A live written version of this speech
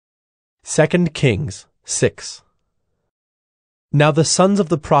2 Kings 6. Now the sons of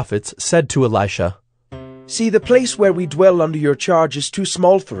the prophets said to Elisha, "See, the place where we dwell under your charge is too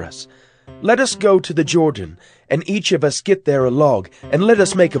small for us. Let us go to the Jordan, and each of us get there a log, and let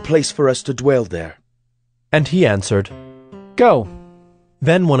us make a place for us to dwell there." And he answered, "Go."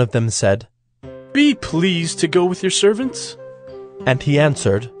 Then one of them said, "Be pleased to go with your servants." And he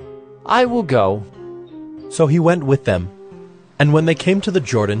answered, "I will go." So he went with them. And when they came to the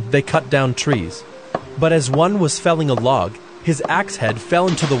Jordan, they cut down trees. But as one was felling a log, his axe head fell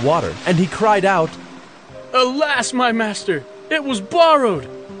into the water, and he cried out, "Alas, my master, it was borrowed."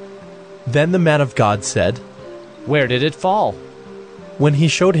 Then the man of God said, "Where did it fall?" When he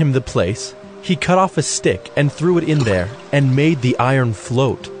showed him the place, he cut off a stick and threw it in there, and made the iron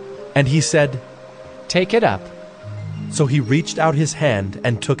float. And he said, "Take it up." So he reached out his hand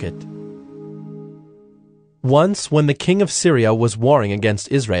and took it. Once, when the king of Syria was warring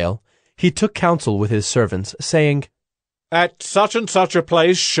against Israel, he took counsel with his servants, saying, "At such and such a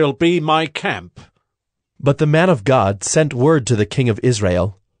place shall be my camp." But the man of God sent word to the king of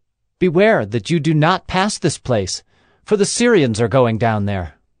Israel, "Beware that you do not pass this place, for the Syrians are going down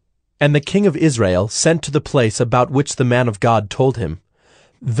there." And the king of Israel sent to the place about which the man of God told him.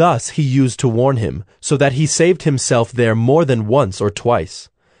 Thus he used to warn him, so that he saved himself there more than once or twice.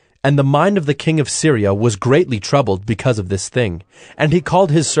 And the mind of the king of Syria was greatly troubled because of this thing. And he called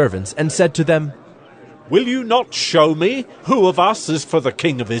his servants and said to them, "Will you not show me who of us is for the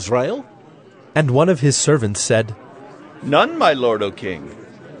king of Israel?" And one of his servants said, "None, my lord, O king.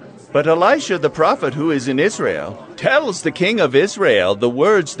 But Elisha the prophet who is in Israel tells the king of Israel the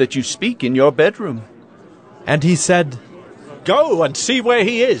words that you speak in your bedroom." And he said, "Go and see where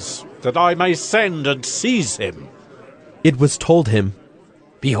he is, that I may send and seize him." It was told him.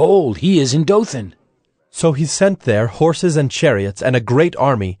 "Behold, he is in Dothan." So he sent there horses and chariots and a great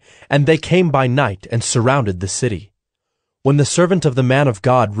army, and they came by night and surrounded the city. When the servant of the man of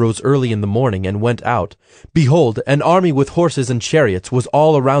God rose early in the morning and went out, behold, an army with horses and chariots was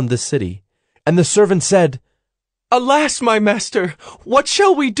all around the city. And the servant said, "Alas, my master, what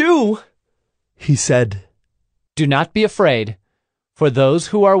shall we do?" He said, "Do not be afraid, for those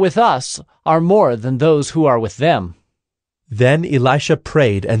who are with us are more than those who are with them." Then Elisha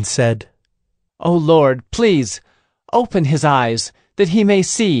prayed and said, "O Lord, please, open his eyes, that he may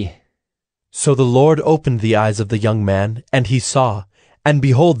see." So the Lord opened the eyes of the young man, and he saw, and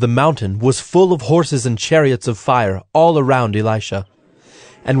behold, the mountain was full of horses and chariots of fire all around Elisha.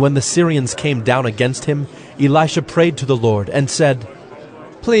 And when the Syrians came down against him, Elisha prayed to the Lord and said,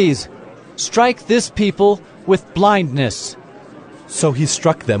 "Please, strike this people with blindness." So he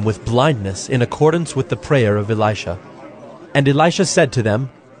struck them with blindness in accordance with the prayer of Elisha. And Elisha said to them,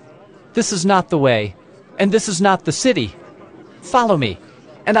 "This is not the way, and this is not the city. Follow me,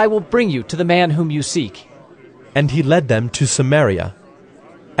 and I will bring you to the man whom you seek." And he led them to Samaria.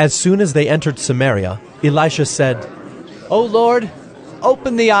 As soon as they entered Samaria, Elisha said, "O Lord,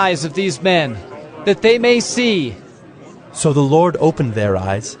 open the eyes of these men, that they may see." So the Lord opened their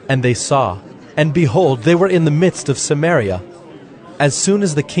eyes, and they saw, and behold, they were in the midst of Samaria. As soon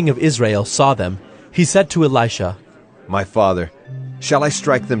as the king of Israel saw them, he said to Elisha, "My father, shall I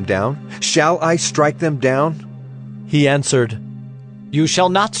strike them down? Shall I strike them down?" He answered, "You shall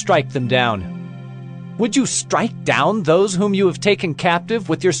not strike them down. Would you strike down those whom you have taken captive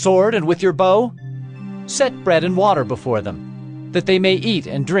with your sword and with your bow? Set bread and water before them, that they may eat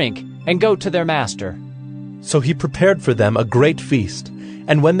and drink and go to their master." So he prepared for them a great feast,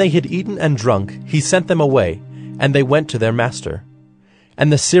 and when they had eaten and drunk, he sent them away, and they went to their master.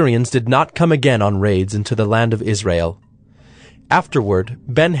 And the Syrians did not come again on raids into the land of Israel. Afterward,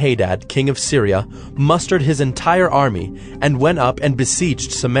 Ben-Hadad, king of Syria, mustered his entire army, and went up and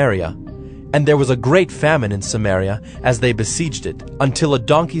besieged Samaria. And there was a great famine in Samaria as they besieged it, until a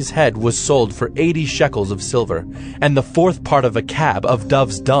donkey's head was sold for 80 shekels of silver, and the fourth part of a cab of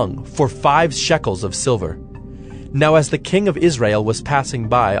dove's dung for 5 shekels of silver. Now as the king of Israel was passing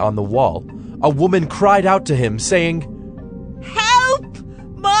by on the wall, a woman cried out to him, saying, "Help,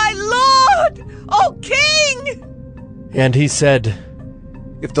 my lord, O king!" And he said,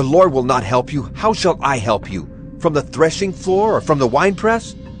 "If the Lord will not help you, how shall I help you? From the threshing floor or from the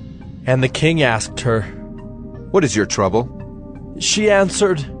winepress?" And the king asked her, "What is your trouble?" She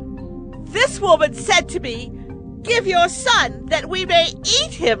answered, "This woman said to me, 'Give your son, that we may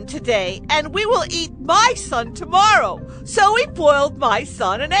eat him today, and we will eat my son tomorrow.' So we boiled my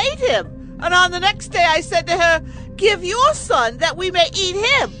son and ate him. And on the next day I said to her, 'Give your son, that we may eat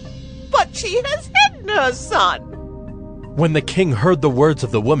him.' But she has hidden her son." When the king heard the words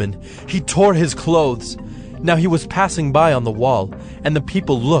of the woman, he tore his clothes. Now he was passing by on the wall, and the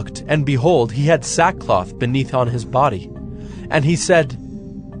people looked, and behold, he had sackcloth beneath on his body. And he said,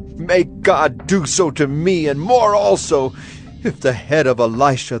 May God do so to me, and more also, if the head of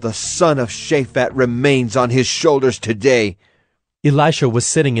Elisha the son of Shaphat remains on his shoulders today. Elisha was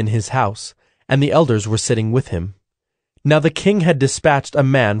sitting in his house, and the elders were sitting with him. Now the king had dispatched a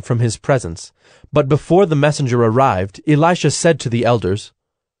man from his presence, but before the messenger arrived, Elisha said to the elders,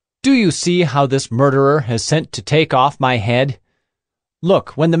 Do you see how this murderer has sent to take off my head?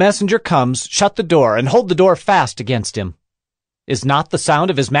 Look, when the messenger comes, shut the door and hold the door fast against him. Is not the sound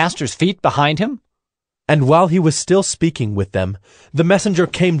of his master's feet behind him? And while he was still speaking with them, the messenger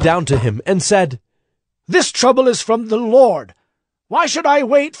came down to him and said, This trouble is from the Lord. Why should I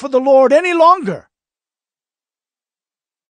wait for the Lord any longer?